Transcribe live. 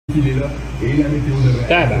Il est là et la météo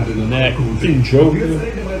devrait être de notre côté. Une joke. Le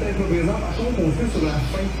soleil devrait être présent. Par contre, on fait sur la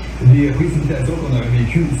fin des précipitations qu'on aura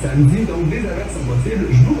vécues samedi. Donc, des averses sont possibles.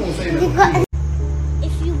 Je vous conseille d'avoir...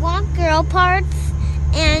 If you want girl parts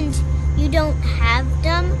and you don't have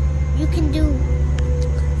them, you can do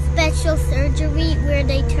special surgery where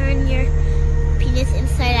they turn your penis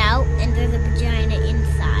inside out and there's a vagina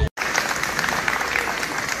inside.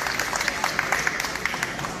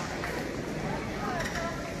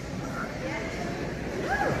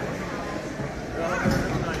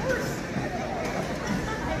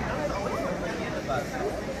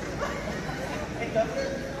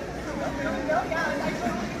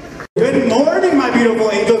 Good morning, my beautiful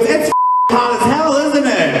angels. It's hot as hell, isn't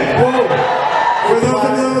it? Whoa.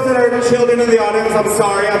 For those that are children in the audience, I'm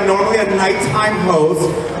sorry. I'm normally a nighttime host,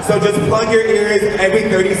 so just plug your ears every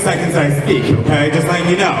 30 seconds I speak, okay? Just letting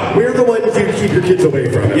you know. We're the ones you keep your kids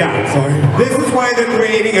away from. Yeah, sorry. This is why they're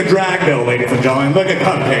creating a drag bill, ladies and gentlemen. Look at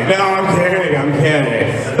Cupcake. No, I'm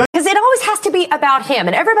kidding. Because it always has to be about him,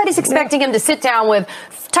 and everybody's expecting him to sit down with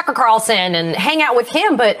Tucker Carlson and hang out with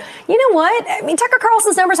him, but you know what? I mean, Tucker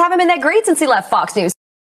Carlson's numbers haven't been that great since he left Fox News.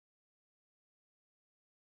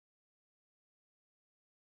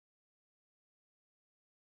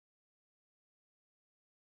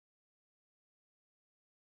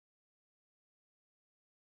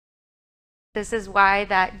 This is why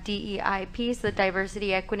that DEI piece, the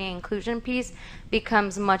diversity, equity, and inclusion piece,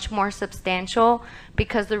 becomes much more substantial,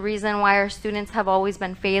 because the reason why our students have always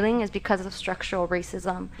been failing is because of structural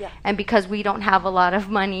racism, and because we don't have a lot of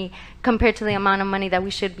money compared to the amount of money that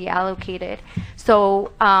we should be allocated.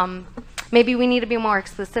 So maybe we need to be more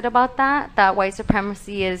explicit about that white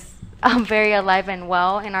supremacy is very alive and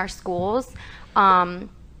well in our schools.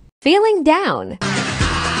 Feeling down?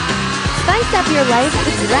 Spice up your life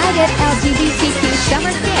with Ragged LGBTQ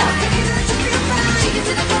Summer Camp.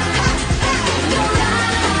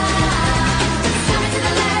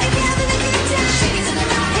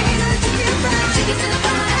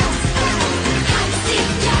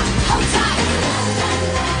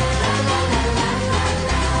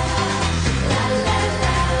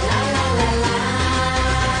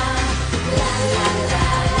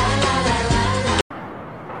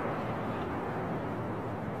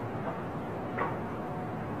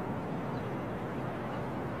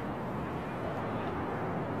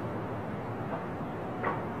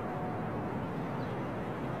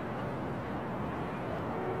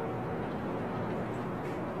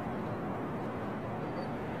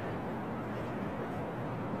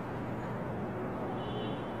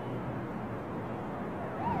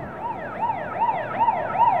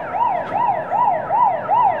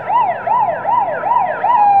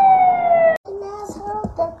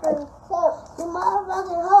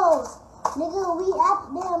 Nigga, we at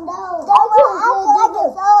them though. Don't you act like a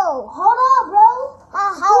soul. Hold on, bro.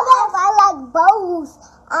 How act like bows?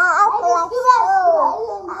 I act like soul.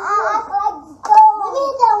 I act like soul. Let me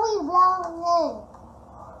tell we blown.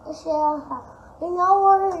 This shit, you know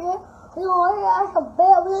what it is? You know what it is? That's a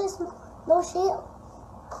bad list. No shit.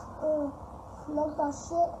 No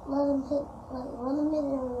shit. Let him hit. Let him hit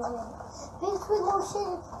it. Big sweet no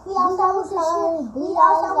shit. We outside with some shit. We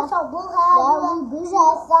outside with some bullhead. Yeah, we bitch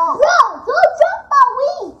outside. Bro, don't jump my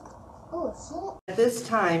weed. Oh shit. At this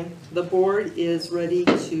time, the board is ready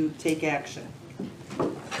to take action.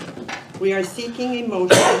 We are seeking a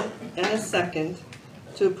motion and a second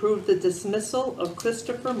to approve the dismissal of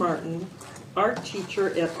Christopher Martin, art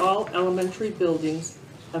teacher at all elementary buildings,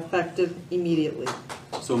 effective immediately.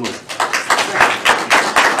 So moved.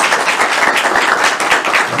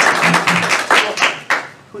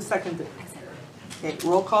 Who seconded? Okay,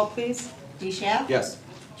 roll call, please. Disha? Yes.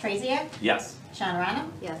 Traziak? Yes. Shawnarana?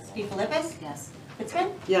 Yes. DeFilippis? Yes.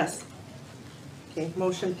 Fitzman? Yes. Okay,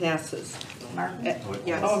 motion passes. Martin?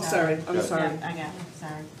 Yeah. Oh, I'm sorry. I'm sorry. Yeah, I got it.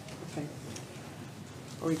 Sorry. Okay.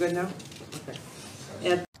 Are we good now? Okay.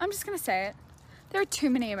 And I'm just gonna say it. There are too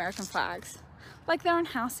many American flags. Like, they're on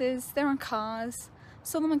houses, they're on cars,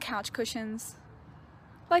 saw them on couch cushions.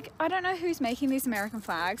 Like, I don't know who's making these American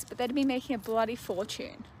flags, but they'd be making a bloody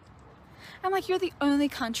fortune. And like, you're the only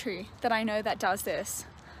country that I know that does this.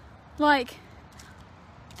 Like,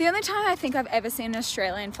 the only time I think I've ever seen an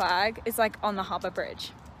Australian flag is like on the Harbour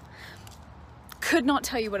Bridge. Could not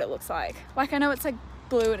tell you what it looks like. Like, I know it's like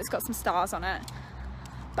blue and it's got some stars on it,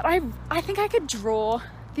 but I think I could draw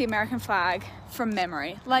the American flag from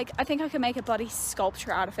memory. Like, I think I could make a bloody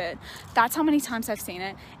sculpture out of it. That's how many times I've seen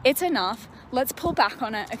it. It's enough. Let's pull back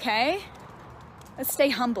on it, okay? Let's stay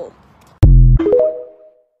humble.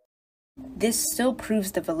 This still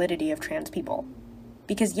proves the validity of trans people.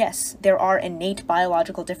 Because yes, there are innate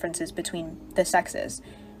biological differences between the sexes,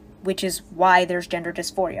 which is why there's gender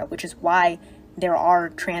dysphoria, which is why there are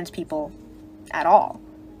trans people at all.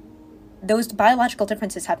 Those biological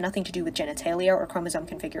differences have nothing to do with genitalia or chromosome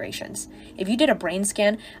configurations. If you did a brain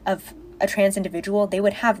scan of a trans individual, they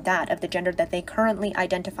would have that of the gender that they currently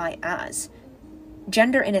identify as.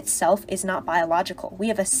 Gender in itself is not biological. We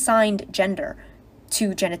have assigned gender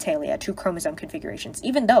to genitalia, to chromosome configurations,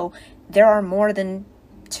 even though there are more than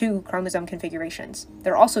 2 chromosome configurations.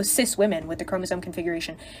 There are also cis women with the chromosome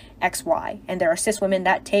configuration XY, and there are cis women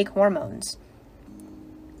that take hormones.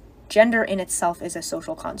 Gender in itself is a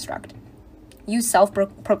social construct. You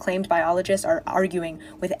self-proclaimed biologists are arguing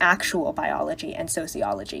with actual biology and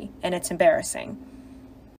sociology, and it's embarrassing.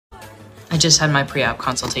 I just had my pre-op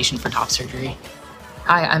consultation for top surgery.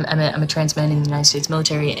 Hi, I'm a trans man in the United States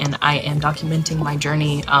military, and I am documenting my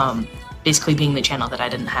journey, basically being the channel that I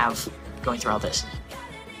didn't have going through all this.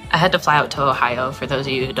 I had to fly out to Ohio. For those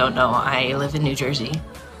of you who don't know, I live in New Jersey.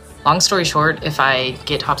 Long story short, if I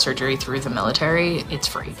get top surgery through the military, it's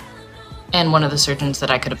free. And one of the surgeons that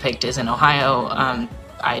I could have picked is in Ohio.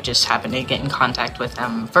 I just happened to get in contact with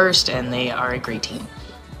them first, and they are a great team.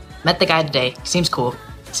 Met the guy today. Seems cool.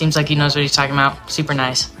 Seems like he knows what he's talking about. Super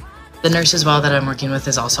nice. The nurse as well that I'm working with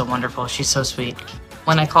is also wonderful. She's so sweet.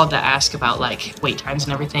 When I called to ask about like wait times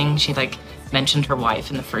and everything, she like mentioned her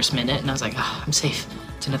wife in the first minute, and I was like, oh, I'm safe.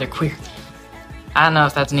 It's another queer. I don't know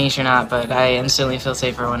if that's niche or not, but I instantly feel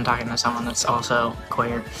safer when talking to someone that's also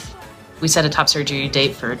queer. We set a top surgery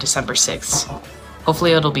date for December 6th.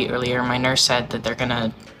 Hopefully it'll be earlier. My nurse said that they're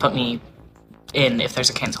gonna put me in if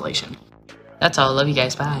there's a cancellation. That's all. Love you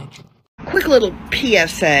guys. Bye. Quick little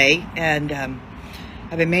PSA, and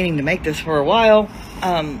I've been meaning to make this for a while,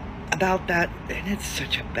 about that, and it's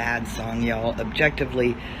such a bad song, y'all.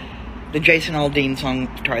 Objectively, the Jason Aldean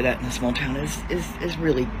song, Try That in a Small Town, is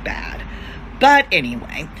really bad. But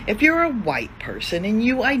anyway, if you're a white person and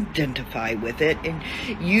you identify with it and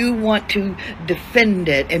you want to defend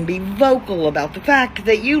it and be vocal about the fact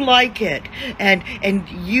that you like it and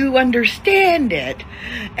you understand it,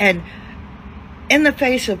 and in the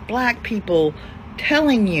face of black people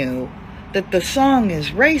telling you that the song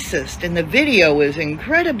is racist and the video is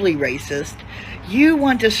incredibly racist, you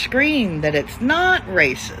want to scream that it's not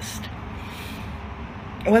racist.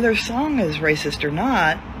 Whether a song is racist or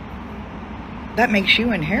not, that makes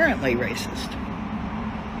you inherently racist.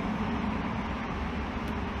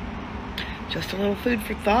 Just a little food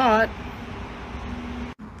for thought.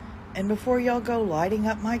 And before y'all go lighting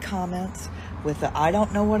up my comments with the I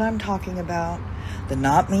don't know what I'm talking about, the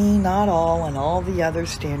not me, not all, and all the other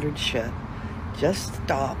standard shit, just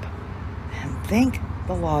stop and think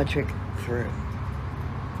the logic through.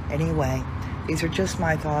 Anyway, these are just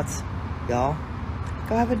my thoughts. Y'all,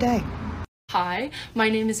 go have a day. Hi, my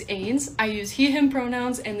name is Ains. I use he, him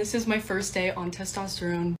pronouns, and this is my first day on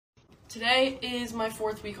testosterone. Today is my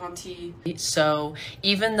 4th week on T. So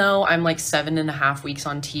even though I'm like 7.5 weeks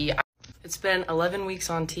on T, It's been 11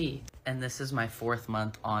 weeks on T. And this is my 4th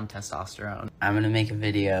month on testosterone. I'm gonna make a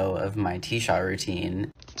video of my T-shot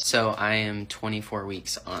routine. So I am 24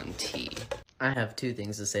 weeks on T. I have 2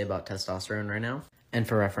 things to say about testosterone right now. And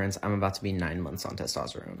for reference, I'm about to be 9 months on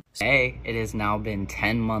testosterone. Hey, it has now been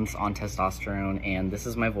 10 months on testosterone, and this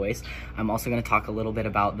is my voice. I'm also going to talk a little bit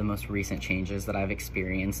about the most recent changes that I've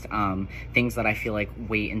experienced. Things that I feel like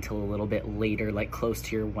wait until a little bit later, like close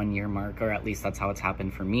to your 1-year mark, or at least that's how it's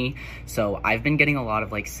happened for me. So I've been getting a lot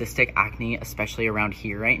of like cystic acne, especially around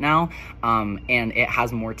here right now. And it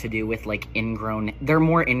has more to do with like there are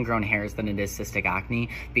more ingrown hairs than it is cystic acne,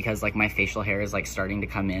 because like my facial hair is like starting to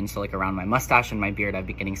come in. So like around my mustache and my beard, I've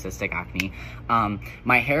been getting cystic acne.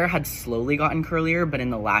 My hair had slowly gotten curlier, but in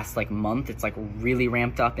the last like month, it's like really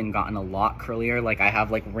ramped up and gotten a lot curlier. Like I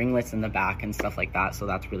have like ringlets in the back and stuff like that, so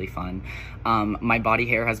that's really fun. My body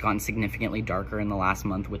hair has gotten significantly darker in the last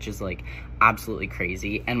month, which is like absolutely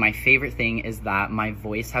crazy. And my favorite thing is that my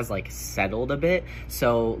voice has like settled a bit,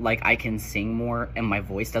 so like I can sing more and my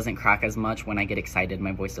voice doesn't crack as much. When I get excited,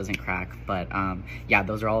 my voice doesn't crack. But yeah,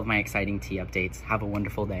 those are all of my exciting tea updates. Have a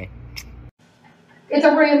wonderful day. It's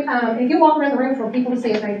a room, and you walk around the room for people to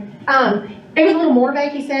see it. It was a little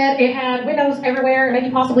morbid, he said. It had windows everywhere, maybe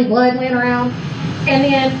possibly blood laying around. And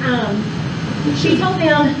then she told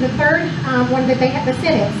them the third one that they had the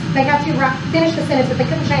sentence. They have to finish the sentence, but they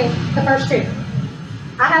couldn't change the first 2.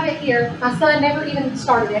 I have it here. My son never even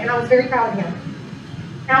started it, and I was very proud of him.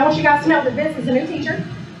 And I want you guys to know that this is a new teacher.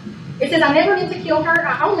 It says, I never meant to kill her.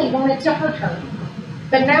 I only wanted to hurt her.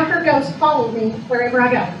 But now her ghost followed me wherever I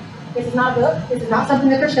go. This is not a book. This is not something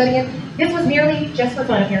that they're studying. This was merely just for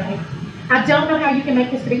fun, apparently. I don't know how you can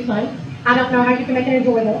make this to be fun. I don't know how you can make it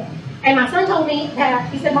enjoyable. And my son told me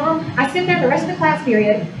that, he said, Mom, I sit there the rest of the class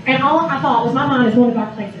period, and all I thought was my mind is going to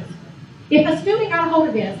dark places. If a student got a hold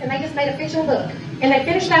of this, and they just made a fictional book, and they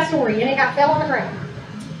finished that story, and it fell on the ground,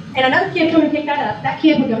 and another kid come and pick that up, that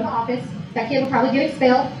kid would go to the office, that kid would probably get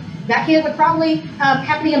expelled, that kid would probably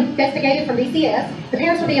have to be investigated from DCS, the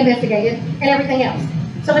parents would be investigated, and everything else.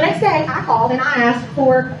 So the next day, I called and I asked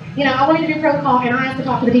for, I wanted to do protocol, and I asked to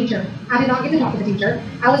talk to the teacher. I did not get to talk to the teacher.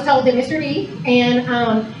 I was told that Mr. D and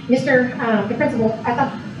the principal at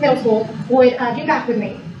the middle school would get back with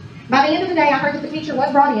me. By the end of the day, I heard that the teacher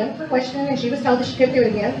was brought in for questioning, and she was told that she couldn't do it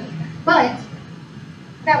again. But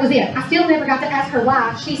that was it. I still never got to ask her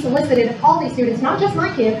why she solicited all these students, not just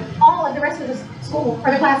my kid, all of the rest of the school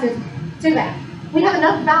or the classes, to that. We have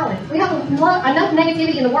enough violence. We have enough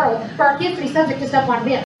negativity in the world for our kids to be subject to stuff like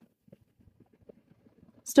this.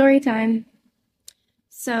 Story time.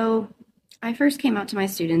 So, I first came out to my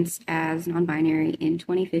students as non-binary in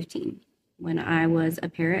 2015 when I was a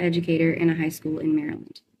paraeducator in a high school in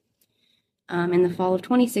Maryland. In the fall of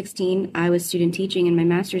 2016, I was student teaching in my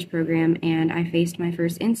master's program, and I faced my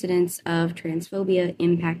first incidents of transphobia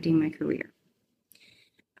impacting my career.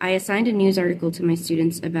 I assigned a news article to my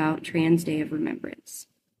students about Trans Day of Remembrance.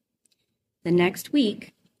 The next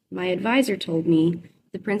week, my advisor told me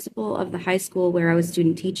the principal of the high school where I was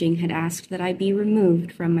student teaching had asked that I be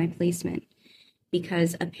removed from my placement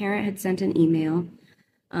because a parent had sent an email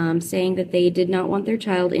saying that they did not want their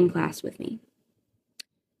child in class with me.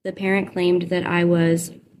 The parent claimed that I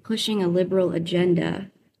was pushing a liberal agenda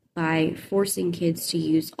by forcing kids to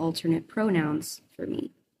use alternate pronouns for me.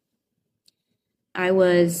 I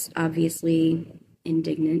was obviously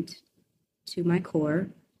indignant to my core,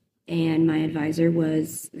 and my advisor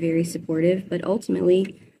was very supportive, but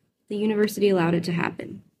ultimately the university allowed it to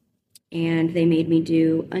happen, and they made me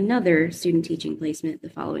do another student teaching placement the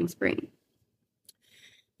following spring.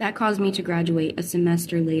 That caused me to graduate a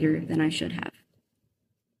semester later than I should have.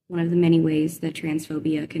 One of the many ways that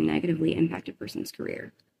transphobia can negatively impact a person's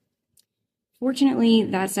career. Fortunately,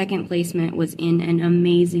 that second placement was in an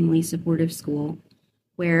amazingly supportive school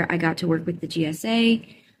where I got to work with the GSA,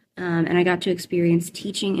 and I got to experience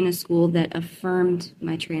teaching in a school that affirmed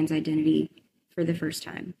my trans identity for the first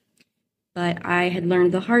time. But I had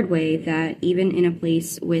learned the hard way that even in a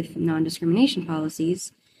place with non-discrimination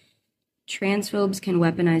policies, transphobes can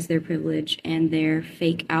weaponize their privilege and their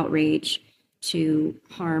fake outrage to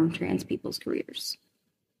harm trans people's careers.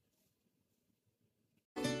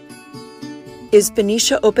 Is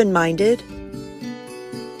Benicia open-minded?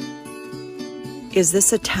 Is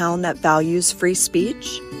this a town that values free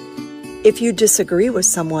speech? If you disagree with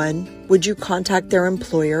someone, would you contact their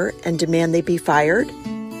employer and demand they be fired?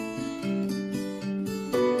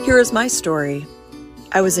 Here is my story.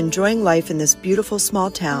 I was enjoying life in this beautiful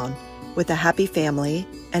small town with a happy family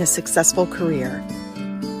and a successful career.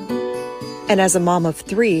 And as a mom of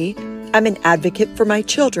 3, I'm an advocate for my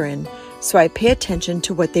children, so I pay attention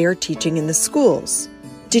to what they are teaching in the schools.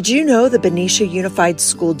 Did you know the Benicia Unified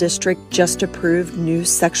School District just approved new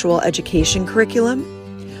sexual education curriculum?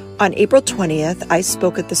 On April 20th, I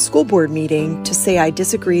spoke at the school board meeting to say I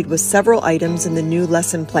disagreed with several items in the new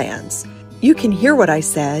lesson plans. You can hear what I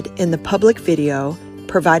said in the public video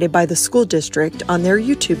provided by the school district on their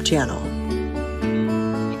YouTube channel.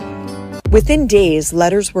 Within days,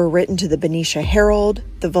 letters were written to the Benicia Herald,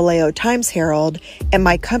 the Vallejo Times-Herald, and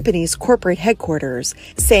my company's corporate headquarters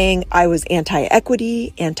saying I was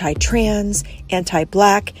anti-equity, anti-trans,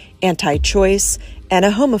 anti-black, anti-choice, and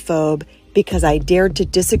a homophobe because I dared to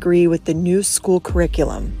disagree with the new school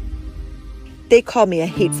curriculum. They called me a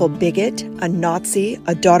hateful bigot, a Nazi,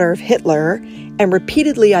 a daughter of Hitler, and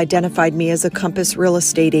repeatedly identified me as a Compass real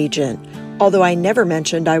estate agent, although I never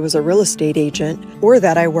mentioned I was a real estate agent or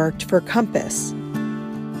that I worked for Compass.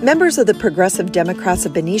 Members of the Progressive Democrats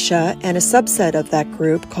of Benicia and a subset of that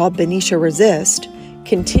group called Benicia Resist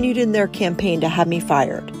continued in their campaign to have me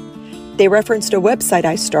fired. They referenced a website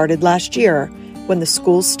I started last year when the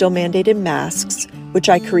schools still mandated masks, which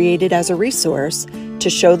I created as a resource to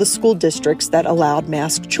show the school districts that allowed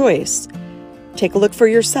mask choice. Take a look for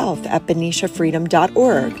yourself at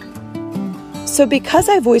beniciafreedom.org. So because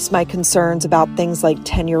I voiced my concerns about things like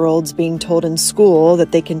 10-year-olds being told in school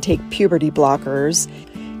that they can take puberty blockers,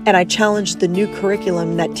 and I challenged the new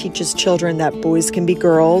curriculum that teaches children that boys can be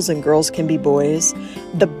girls and girls can be boys,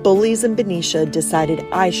 the bullies in Benicia decided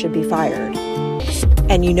I should be fired.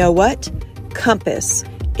 And you know what? Compass,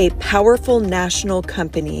 a powerful national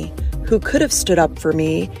company who could have stood up for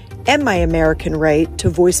me and my American right to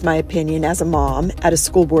voice my opinion as a mom at a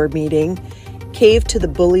school board meeting, caved to the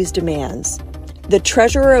bullies' demands. The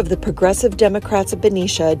treasurer of the Progressive Democrats of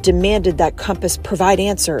Benicia demanded that Compass provide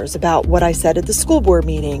answers about what I said at the school board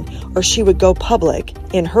meeting, or she would go public,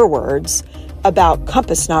 in her words, about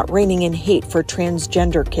Compass not reining in hate for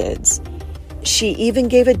transgender kids. She even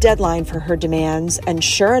gave a deadline for her demands, and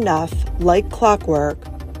sure enough, like clockwork,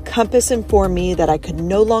 Compass informed me that I could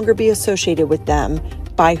no longer be associated with them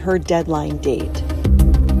by her deadline date.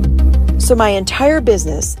 So my entire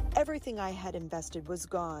business, everything I had invested was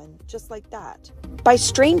gone, just like that. By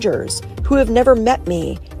strangers who have never met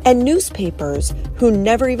me, and newspapers who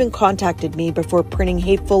never even contacted me before printing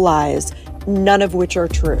hateful lies, none of which are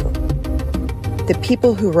true. The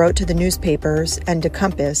people who wrote to the newspapers and to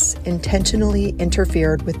Compass intentionally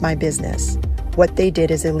interfered with my business. What they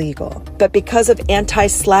did is illegal. But because of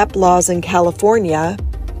anti-SLAPP laws in California,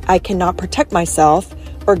 I cannot protect myself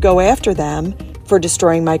or go after them for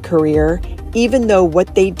destroying my career, even though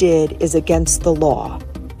what they did is against the law.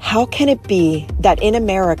 How can it be that in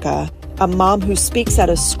America, a mom who speaks at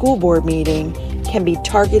a school board meeting can be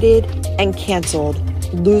targeted and canceled,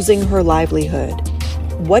 losing her livelihood?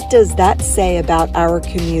 What does that say about our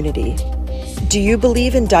community? Do you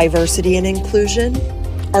believe in diversity and inclusion?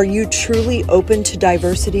 Are you truly open to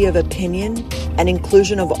diversity of opinion and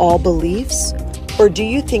inclusion of all beliefs? Or do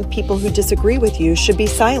you think people who disagree with you should be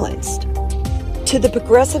silenced? To the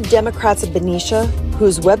Progressive Democrats of Benicia,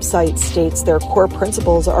 whose website states their core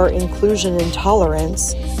principles are inclusion and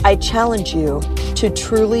tolerance, I challenge you to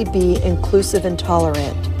truly be inclusive and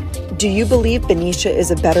tolerant. Do you believe Benicia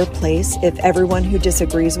is a better place if everyone who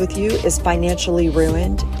disagrees with you is financially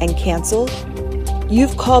ruined and canceled?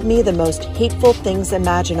 You've called me the most hateful things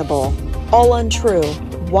imaginable. All untrue.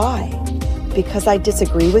 Why? Because I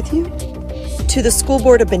disagree with you? To the School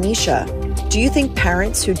Board of Benicia, do you think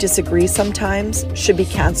parents who disagree sometimes should be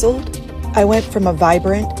canceled? I went from a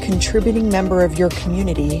vibrant, contributing member of your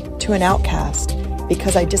community to an outcast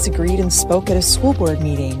because I disagreed and spoke at a school board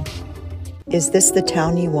meeting. Is this the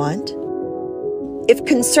town you want? If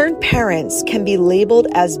concerned parents can be labeled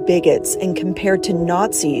as bigots and compared to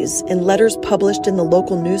Nazis in letters published in the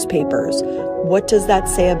local newspapers, what does that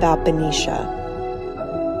say about Benicia?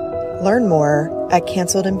 Learn more at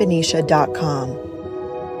canceledinbenicia.com.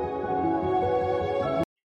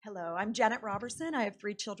 Hello, I'm Janet Robertson. I have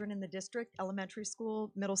 3 children in the district: elementary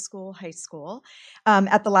school, middle school, high school.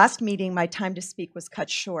 At the last meeting, my time to speak was cut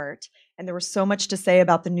short, and there was so much to say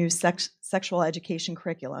about the new sexual education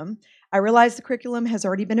curriculum. I realize the curriculum has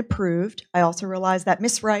already been approved. I also realize that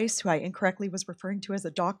Miss Rice, who I incorrectly was referring to as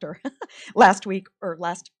a doctor last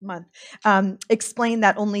month, explained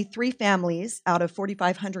that only 3 families out of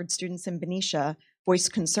 4,500 students in Benicia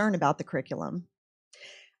voiced concern about the curriculum.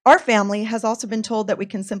 Our family has also been told that we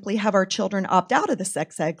can simply have our children opt out of the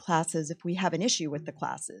sex ed classes if we have an issue with the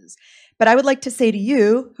classes. But I would like to say to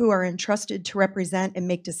you, who are entrusted to represent and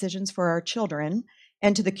make decisions for our children,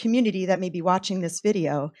 and to the community that may be watching this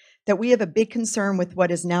video, that we have a big concern with what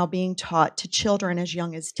is now being taught to children as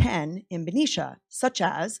young as 10 in Benicia, such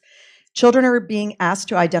as children are being asked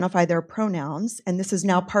to identify their pronouns, and this is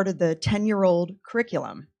now part of the 10-year-old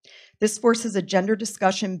curriculum. This forces a gender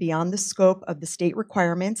discussion beyond the scope of the state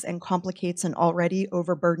requirements and complicates an already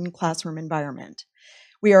overburdened classroom environment.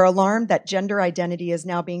 We are alarmed that gender identity is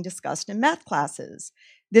now being discussed in math classes.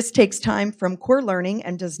 This takes time from core learning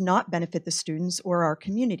and does not benefit the students or our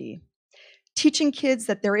community. Teaching kids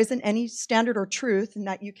that there isn't any standard or truth and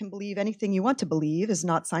that you can believe anything you want to believe is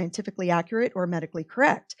not scientifically accurate or medically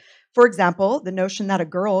correct. For example, the notion that a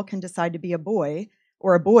girl can decide to be a boy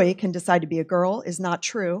or a boy can decide to be a girl is not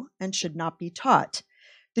true and should not be taught.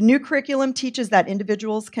 The new curriculum teaches that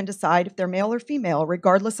individuals can decide if they're male or female,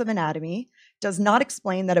 regardless of anatomy, does not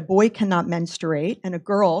explain that a boy cannot menstruate and a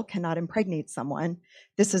girl cannot impregnate someone.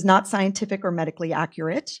 This is not scientific or medically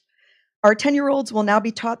accurate. Our 10-year-olds will now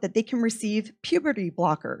be taught that they can receive puberty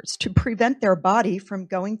blockers to prevent their body from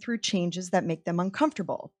going through changes that make them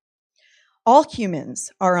uncomfortable. All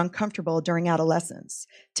humans are uncomfortable during adolescence.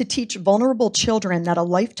 To teach vulnerable children that a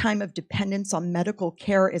lifetime of dependence on medical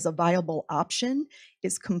care is a viable option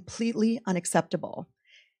is completely unacceptable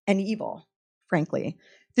and evil, frankly.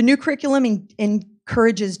 The new curriculum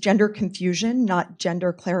encourages gender confusion, not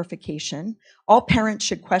gender clarification. All parents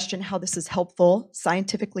should question how this is helpful,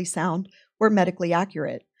 scientifically sound, or medically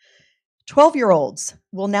accurate. 12-year-olds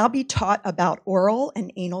will now be taught about oral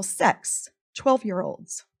and anal sex.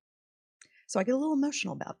 12-year-olds. So I get a little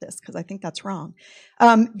emotional about this because I think that's wrong.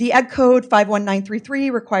 The Ed Code 51933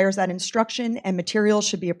 requires that instruction and materials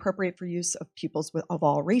should be appropriate for use of pupils of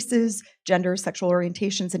all races, genders, sexual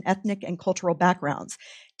orientations, and ethnic and cultural backgrounds.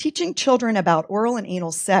 Teaching children about oral and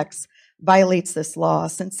anal sex violates this law,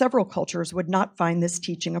 since several cultures would not find this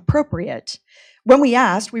teaching appropriate. When we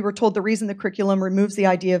asked, we were told the reason the curriculum removes the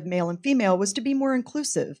idea of male and female was to be more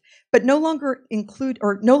inclusive, but no longer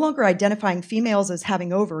identifying females as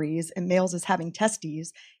having ovaries and males as having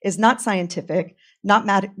testes is not scientific, not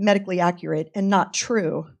medically accurate, and not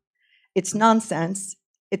true. It's nonsense.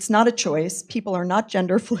 It's not a choice. People are not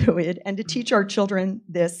gender fluid, and to teach our children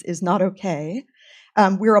this is not okay.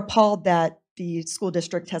 We're appalled that the school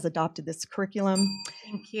district has adopted this curriculum.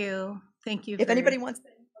 Thank you. Thank you. If anybody wants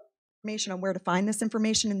information on where to find this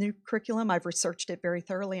information in the new curriculum, I've researched it very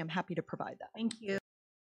thoroughly. I'm happy to provide that. Thank you.